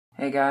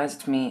Hey guys,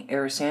 it's me,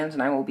 Air Sans,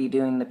 and I will be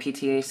doing the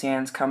PTA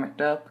Sans comic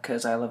dub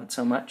because I love it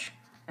so much.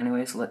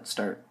 Anyways, let's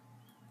start.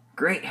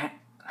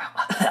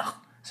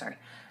 Sorry.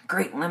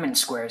 Great lemon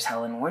squares,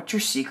 Helen. What's your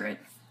secret?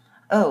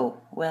 Oh,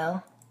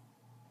 well...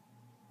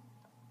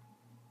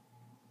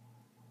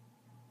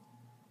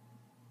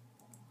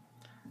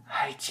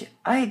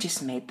 I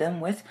just made them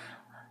with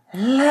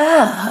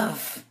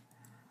love.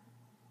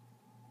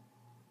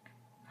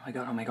 Oh my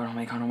god, oh my god, oh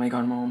my god, oh my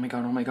god, oh my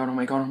god, oh my god, oh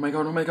my god, oh my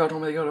god, oh my god, oh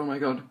my god, oh my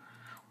god.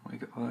 Oh my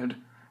god.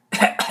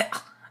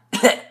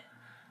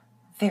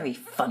 Very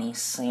funny,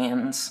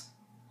 Sans.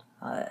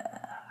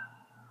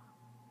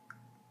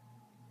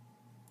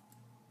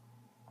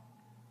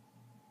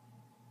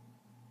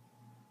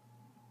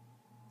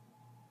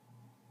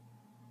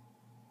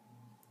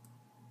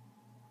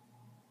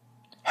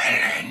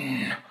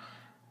 Helen.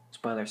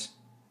 Spoilers.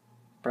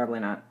 Probably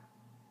not.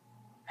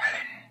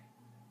 Helen.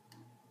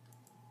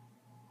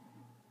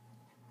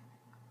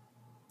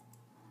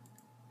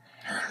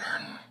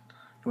 Helen.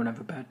 You won't have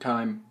a bad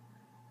time.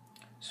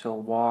 So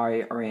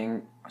why are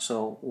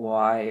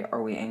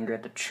we angry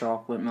at the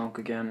chocolate milk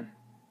again?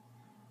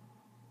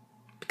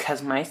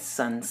 Because my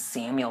son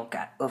Samuel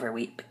got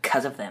overweight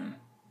because of them.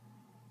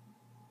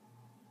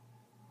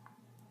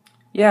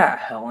 Yeah,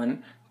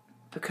 Helen.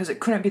 Because it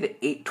couldn't be the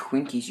 8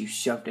 Twinkies you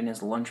shoved in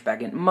his lunch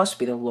bag. It must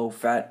be the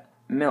low-fat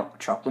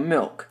chocolate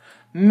milk.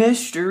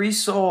 Mystery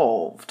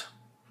solved.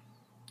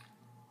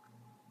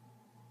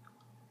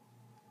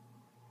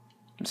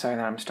 I'm sorry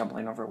that I'm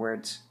stumbling over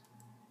words.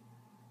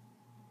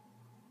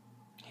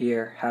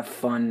 Here, have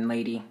fun,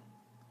 lady.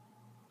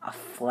 A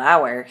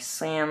flower?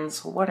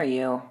 Sans, what are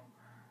you?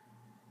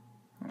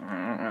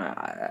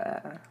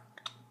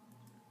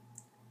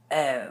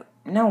 Oh,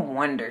 no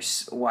wonder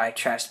why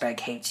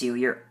Trashbag hates you.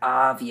 You're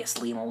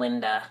obviously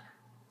Linda.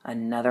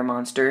 Another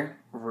monster?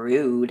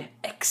 Rude.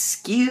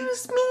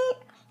 Excuse me?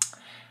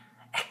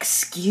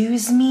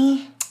 Excuse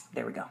me?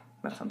 There we go.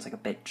 That sounds like a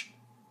bitch.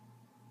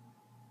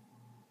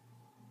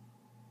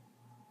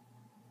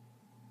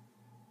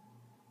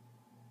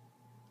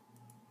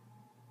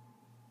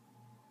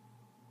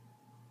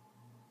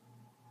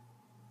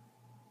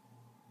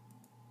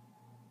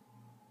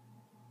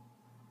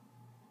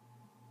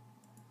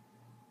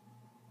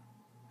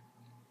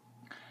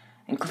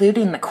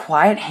 Including the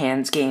quiet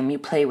hands game you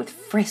play with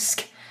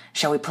Frisk.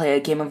 Shall we play a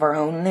game of our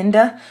own,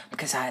 Linda?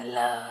 Because I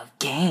love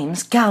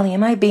games. Golly,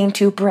 am I being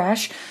too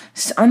brash?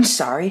 I'm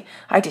sorry.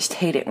 I just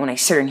hate it when a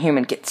certain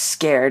human gets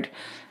scared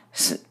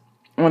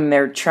when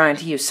they're trying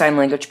to use sign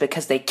language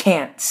because they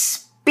can't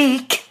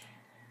speak.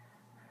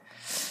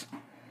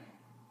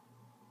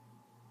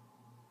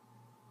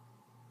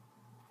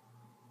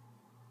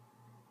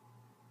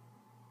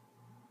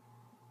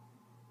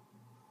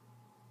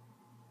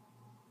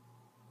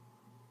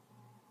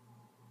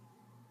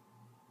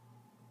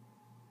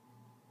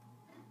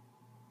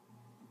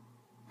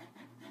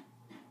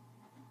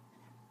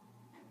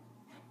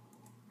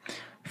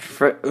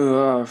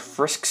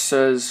 Frisk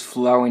says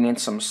Flowey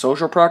needs some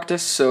social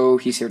practice, so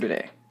he's here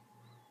today.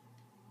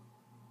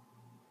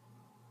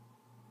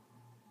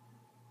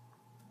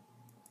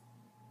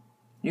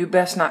 You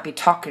best not be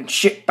talking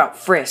shit about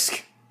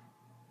Frisk.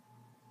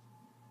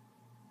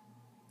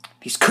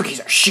 These cookies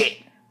are shit.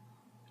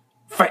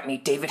 Fight me,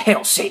 David.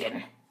 Hail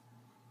Satan.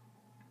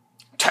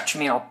 Touch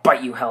me and I'll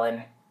bite you,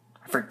 Helen.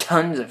 I've heard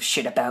tons of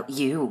shit about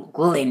you,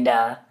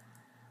 Linda.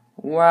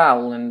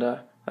 Wow,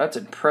 Linda. That's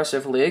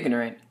impressively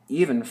ignorant,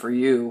 even for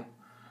you.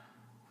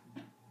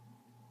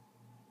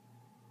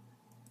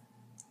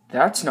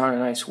 That's not a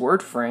nice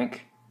word,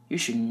 Frank. You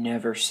should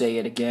never say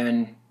it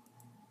again.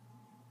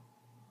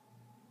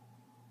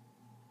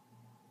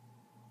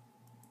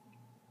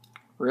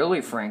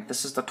 Really, Frank,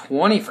 this is the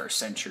 21st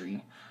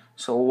century.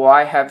 So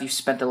why have you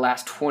spent the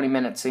last 20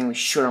 minutes saying we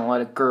shouldn't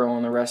let a girl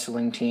on the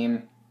wrestling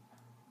team?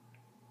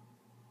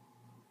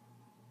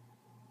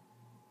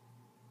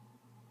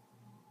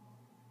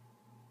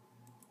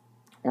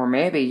 Or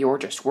maybe you're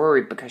just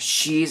worried because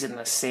she's in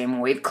the same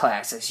weight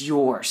class as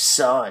your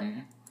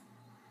son.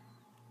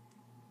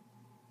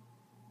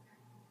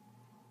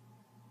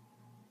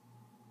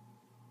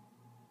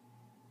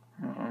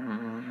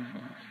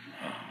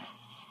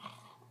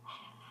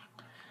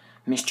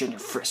 Mr.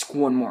 Frisk,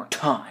 one more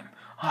time.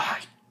 I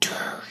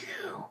dare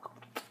you.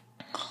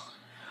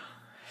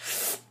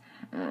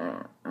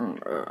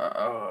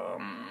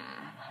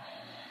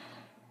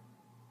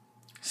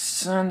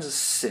 Son's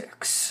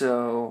sick,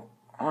 so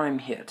I'm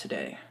here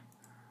today.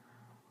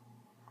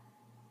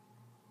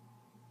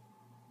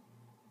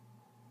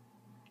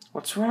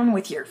 What's wrong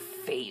with your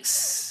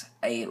face?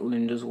 I ate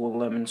Linda's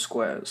lemon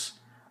squares.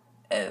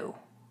 Oh.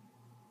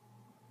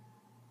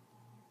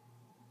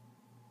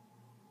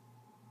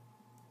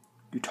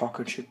 You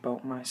talking shit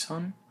about my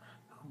son?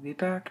 He'll be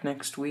back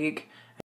next week.